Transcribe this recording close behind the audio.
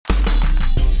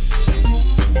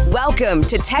Welcome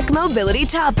to Tech Mobility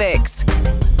Topics.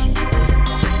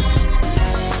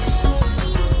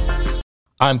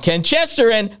 I'm Ken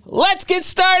Chester, and let's get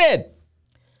started.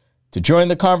 To join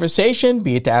the conversation,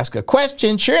 be it to ask a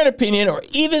question, share an opinion, or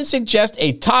even suggest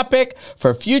a topic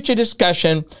for future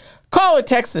discussion, call or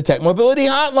text the Tech Mobility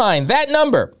Hotline. That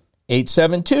number,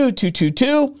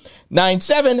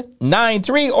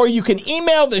 872-222-9793, or you can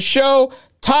email the show,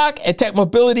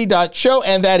 talk@techmobility.show,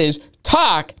 and that is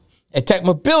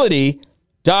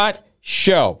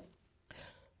talk@techmobility.show.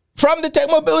 From the Tech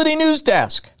Mobility News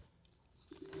Desk,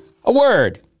 a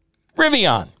word,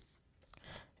 Rivian.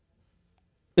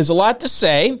 There's a lot to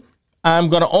say. I'm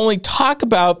going to only talk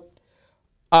about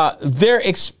their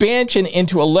expansion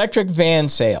into electric van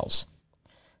sales.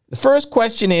 The first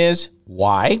question is,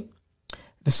 why?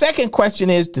 The second question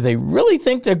is, do they really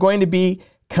think they're going to be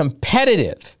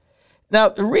competitive? Now,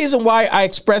 the reason why I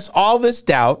express all this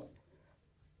doubt,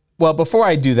 well, before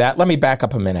I do that, let me back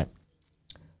up a minute.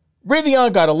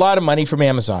 Rivian got a lot of money from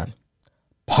Amazon.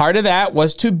 Part of that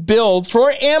was to build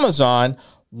for Amazon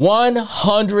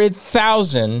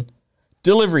 100,000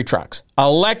 delivery trucks,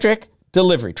 electric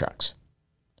delivery trucks.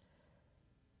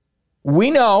 We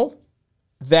know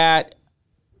that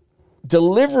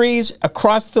deliveries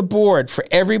across the board for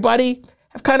everybody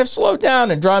have kind of slowed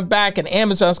down and drawn back, and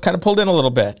Amazon's kind of pulled in a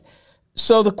little bit.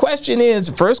 So the question is,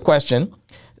 the first question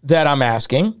that I'm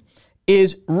asking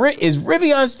is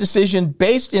Rivian's decision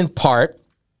based in part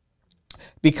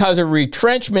because of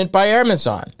retrenchment by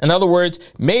Amazon? In other words,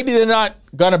 maybe they're not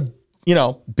going to,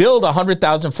 build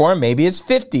 100,000 for them. Maybe it's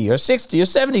 50 or 60 or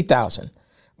 70,000,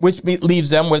 which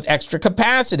leaves them with extra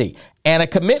capacity and a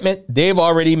commitment they've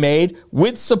already made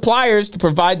with suppliers to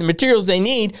provide the materials they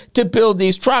need to build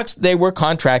these trucks they were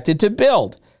contracted to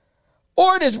build.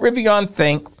 Or does Rivian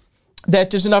think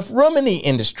that there's enough room in the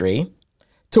industry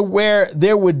to where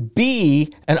there would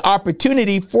be an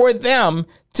opportunity for them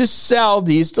to sell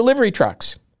these delivery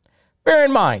trucks? Bear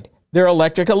in mind, they're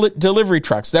electric delivery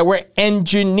trucks that were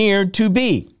engineered to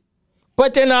be,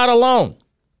 but they're not alone.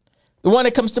 The one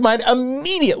that comes to mind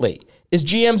immediately is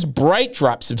GM's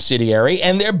BrightDrop subsidiary,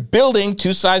 and they're building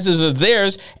two sizes of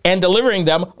theirs and delivering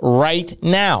them right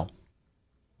now.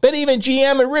 But even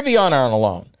GM and Rivian aren't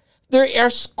alone. There are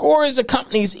scores of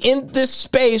companies in this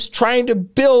space trying to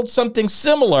build something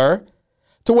similar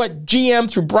to what GM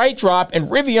through BrightDrop and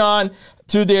Rivian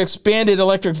through their expanded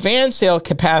electric van sale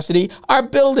capacity are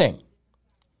building.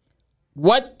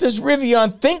 What does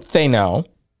Rivian think they know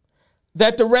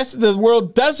that the rest of the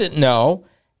world doesn't know?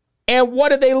 And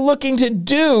what are they looking to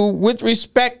do with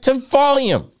respect to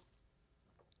volume?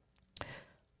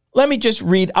 Let me just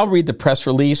I'll read the press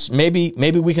release. Maybe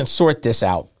we can sort this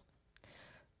out.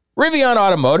 Rivian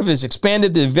Automotive has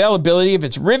expanded the availability of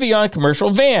its Rivian commercial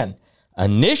van,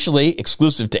 initially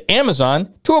exclusive to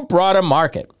Amazon, to a broader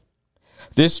market.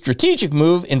 This strategic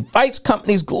move invites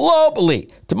companies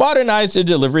globally to modernize their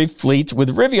delivery fleet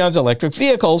with Rivian's electric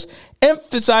vehicles,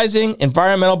 emphasizing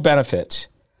environmental benefits.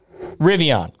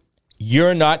 Rivian,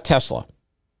 you're not Tesla.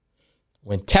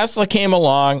 When Tesla came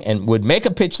along and would make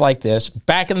a pitch like this,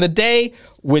 back in the day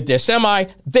with their Semi,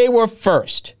 they were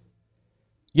first.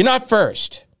 You're not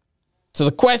first. So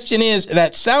the question is,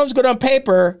 that sounds good on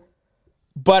paper,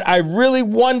 but I really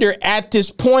wonder at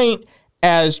this point,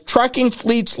 as trucking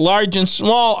fleets large and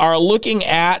small are looking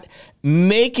at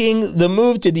making the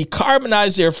move to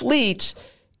decarbonize their fleets,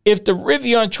 if the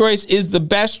Rivian choice is the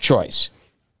best choice.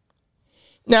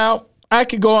 Now, I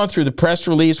could go on through the press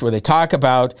release where they talk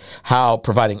about how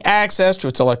providing access to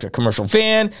its electric commercial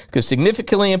van could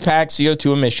significantly impact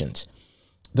CO2 emissions.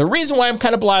 The reason why I'm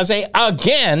kind of blasé,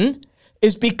 again,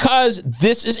 is because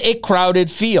this is a crowded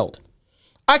field.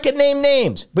 I could name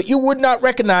names, but you would not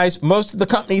recognize most of the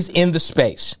companies in the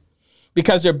space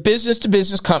because they're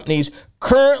business-to-business companies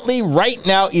currently right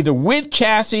now either with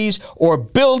chassis or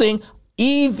building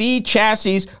EV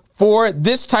chassis for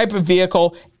this type of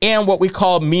vehicle and what we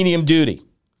call medium-duty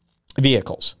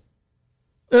vehicles.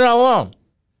 They're not alone.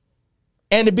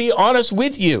 And to be honest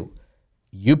with you,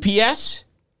 UPS,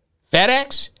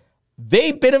 FedEx,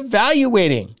 they've been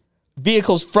evaluating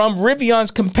vehicles from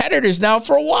Rivian's competitors now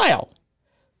for a while.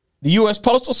 The U.S.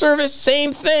 Postal Service,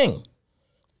 same thing.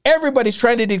 Everybody's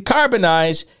trying to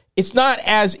decarbonize. It's not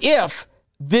as if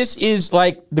this is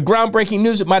like the groundbreaking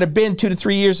news it might have been 2 to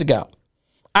 3 years ago.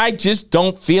 I just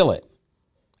don't feel it.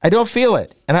 I don't feel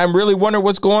it. And I'm really wondering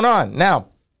what's going on. Now,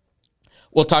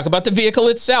 we'll talk about the vehicle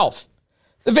itself.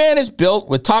 The van is built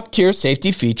with top-tier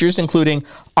safety features, including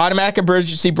automatic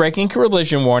emergency braking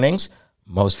collision warnings.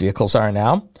 Most vehicles are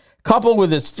now. Coupled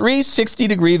with its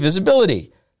 360-degree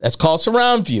visibility. That's called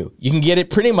surround view. You can get it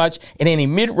pretty much in any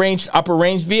mid-range to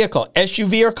upper-range vehicle,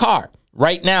 SUV or car,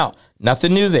 right now.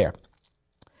 Nothing new there.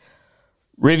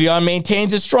 Rivian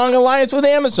maintains a strong alliance with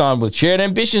Amazon with shared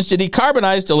ambitions to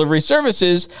decarbonize delivery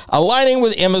services, aligning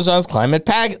with Amazon's climate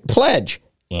pledge.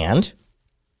 And,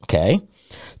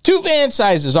 two van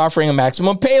sizes offering a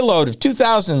maximum payload of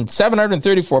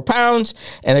 2,734 pounds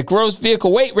and a gross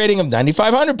vehicle weight rating of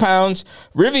 9,500 pounds.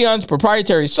 Rivian's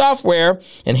proprietary software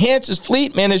enhances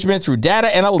fleet management through data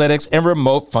analytics and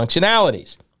remote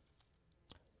functionalities.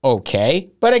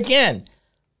 Okay, but again,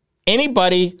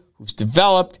 anybody who's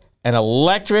developed an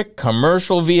electric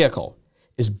commercial vehicle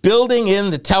is building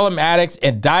in the telematics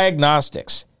and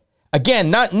diagnostics. Again,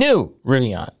 not new,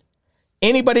 Rivian.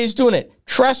 Anybody who's doing it,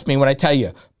 trust me when I tell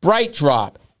you,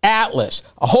 BrightDrop, Atlas,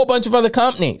 a whole bunch of other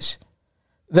companies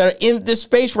that are in this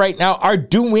space right now are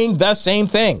doing the same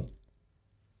thing.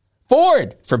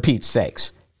 Ford, for Pete's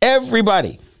sakes.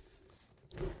 Everybody.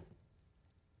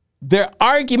 Their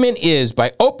argument is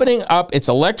by opening up its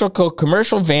electrical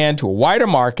commercial van to a wider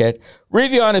market,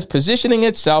 Rivian is positioning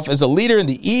itself as a leader in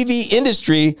the EV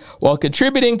industry while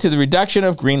contributing to the reduction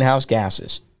of greenhouse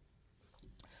gases.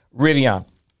 Rivian,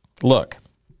 look.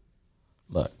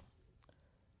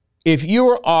 If you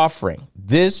are offering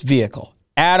this vehicle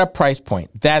at a price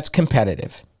point that's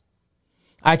competitive,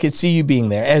 I could see you being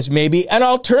there as maybe an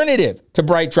alternative to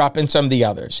BrightDrop and some of the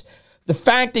others. The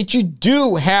fact that you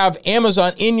do have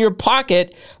Amazon in your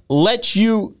pocket lets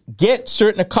you get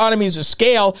certain economies of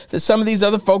scale that some of these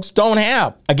other folks don't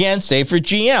have. Again, say for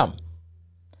GM.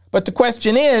 But the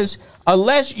question is,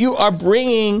 unless you are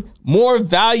bringing more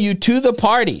value to the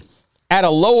party at a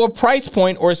lower price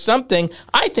point or something,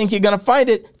 I think you're going to find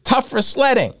it tough for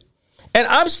sledding. And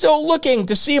I'm still looking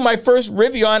to see my first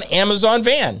Rivian Amazon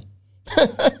van.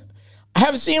 I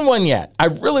haven't seen one yet. I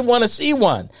really want to see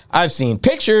one. I've seen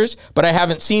pictures, but I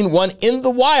haven't seen one in the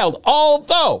wild,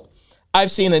 although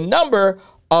I've seen a number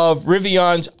of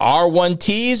Rivian's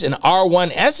R1Ts and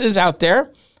R1Ss out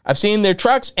there. I've seen their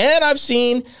trucks, and I've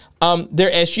seen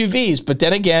their SUVs. But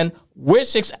then again,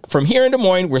 from here in Des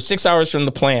Moines, we're 6 hours from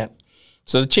the plant.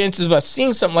 So the chances of us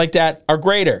seeing something like that are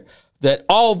greater. That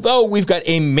although we've got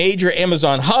a major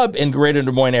Amazon hub in greater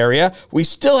Des Moines area, we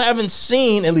still haven't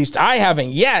seen, at least I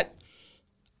haven't yet,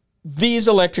 these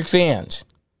electric vans.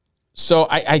 So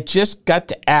I just got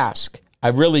to ask, I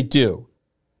really do.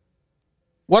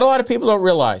 What a lot of people don't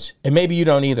realize, and maybe you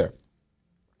don't either,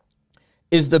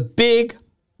 is the big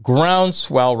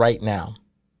groundswell right now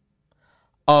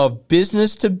of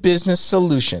business-to-business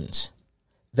solutions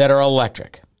that are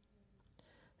electric.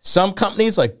 Some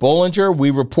companies like Bollinger, we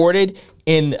reported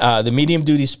in the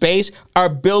medium-duty space, are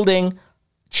building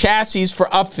chassis for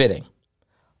upfitting.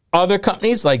 Other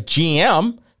companies like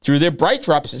GM, through their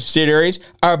BrightDrop subsidiaries,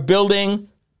 are building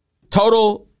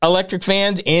total electric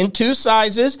vans in two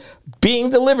sizes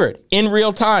being delivered in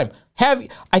real time.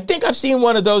 I think I've seen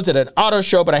one of those at an auto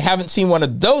show, but I haven't seen one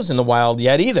of those in the wild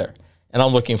yet either, and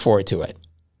I'm looking forward to it.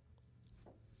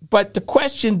 But the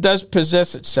question does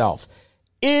possess itself.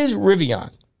 Is Rivian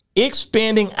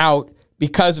expanding out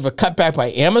because of a cutback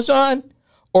by Amazon?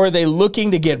 Or are they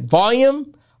looking to get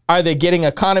volume? Are they getting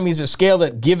economies of scale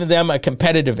that give them a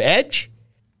competitive edge?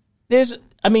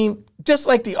 Just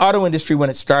like the auto industry when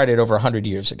it started over 100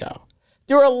 years ago,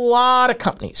 there were a lot of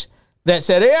companies that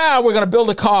said, yeah, we're going to build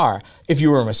a car. If you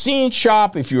were a machine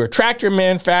shop, if you were a tractor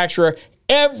manufacturer,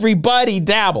 everybody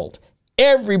dabbled.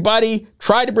 Everybody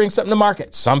tried to bring something to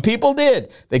market. Some people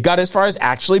did. They got as far as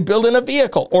actually building a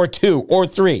vehicle or two or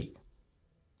three.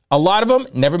 A lot of them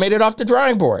never made it off the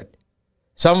drawing board.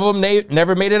 Some of them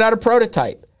never made it out of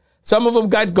prototype. Some of them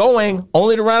got going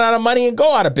only to run out of money and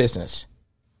go out of business.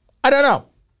 I don't know.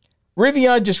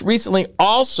 Rivian just recently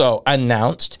also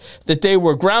announced that they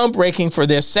were groundbreaking for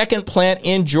their second plant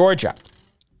in Georgia.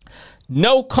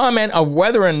 No comment of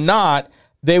whether or not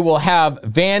they will have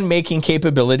van making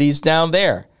capabilities down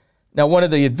there. Now, one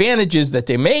of the advantages that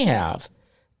they may have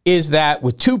is that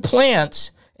with two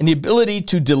plants and the ability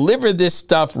to deliver this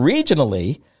stuff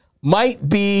regionally might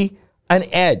be an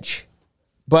edge.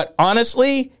 But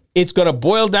honestly, it's going to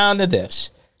boil down to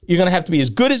this. You're going to have to be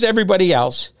as good as everybody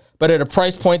else, but at a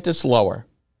price point that's lower.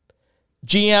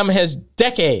 GM has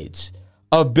decades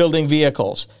of building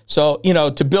vehicles. So,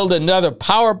 to build another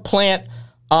power plant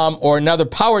or another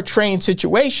powertrain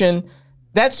situation,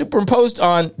 that's superimposed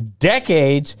on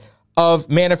decades of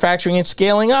manufacturing and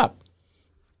scaling up.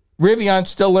 Rivian's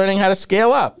still learning how to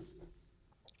scale up.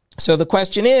 So the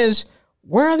question is,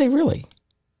 where are they really?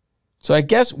 So I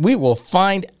guess we will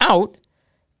find out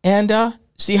and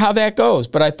see how that goes.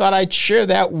 But I thought I'd share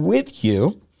that with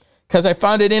you because I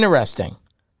found it interesting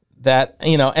that,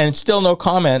 and still no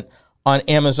comment on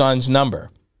Amazon's number,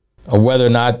 or whether or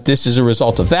not this is a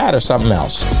result of that or something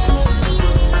else.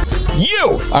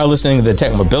 You are listening to the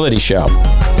Tech Mobility Show.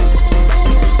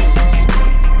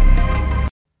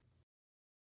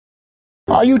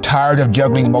 Are you tired of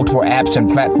juggling multiple apps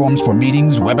and platforms for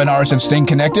meetings, webinars, and staying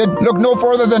connected? Look no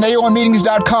further than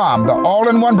AONmeetings.com, the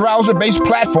all-in-one browser-based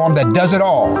platform that does it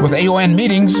all. With AON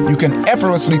Meetings, you can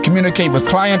effortlessly communicate with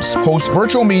clients, host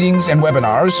virtual meetings and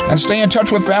webinars, and stay in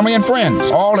touch with family and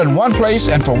friends, all in one place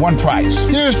and for one price.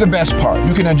 Here's the best part.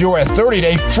 You can enjoy a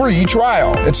 30-day free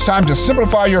trial. It's time to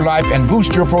simplify your life and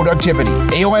boost your productivity.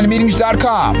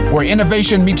 AONmeetings.com, where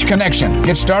innovation meets connection.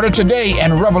 Get started today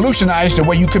and revolutionize the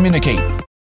way you communicate.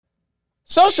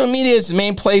 Social media is the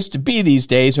main place to be these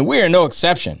days, and we are no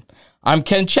exception. I'm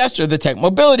Ken Chester, the Tech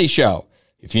Mobility Show.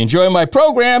 If you enjoy my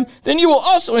program, then you will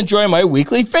also enjoy my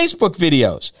weekly Facebook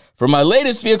videos. From my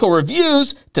latest vehicle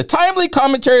reviews to timely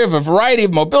commentary of a variety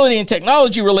of mobility and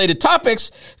technology-related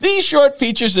topics, these short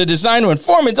features are designed to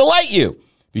inform and delight you.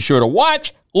 Be sure to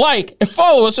watch, like, and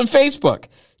follow us on Facebook.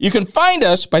 You can find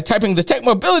us by typing the Tech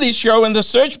Mobility Show in the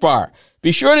search bar.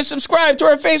 Be sure to subscribe to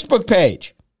our Facebook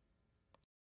page.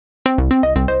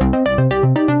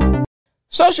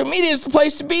 Social media is the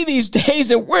place to be these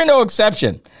days, and we're no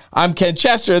exception. I'm Ken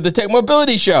Chester of the Tech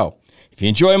Mobility Show. If you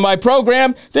enjoy my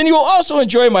program, then you will also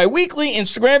enjoy my weekly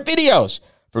Instagram videos.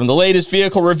 From the latest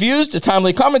vehicle reviews to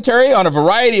timely commentary on a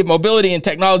variety of mobility and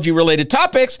technology-related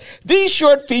topics, these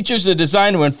short features are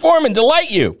designed to inform and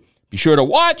delight you. Be sure to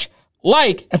watch,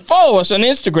 like, and follow us on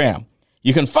Instagram.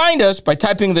 You can find us by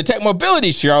typing the Tech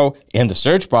Mobility Show in the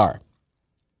search bar.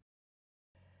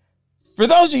 For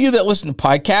those of you that listen to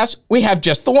podcasts, we have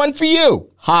just the one for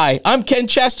you. Hi, I'm Ken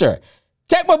Chester.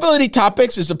 Tech Mobility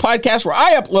Topics is a podcast where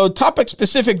I upload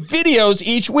topic-specific videos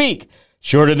each week.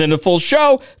 Shorter than the full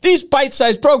show, these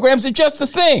bite-sized programs are just the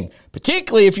thing,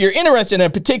 particularly if you're interested in a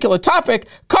particular topic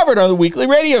covered on the weekly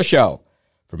radio show.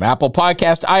 From Apple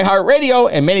Podcast, iHeartRadio,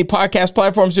 and many podcast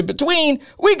platforms in between,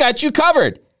 we got you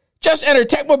covered. Just enter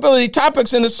Tech Mobility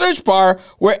Topics in the search bar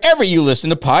wherever you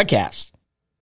listen to podcasts.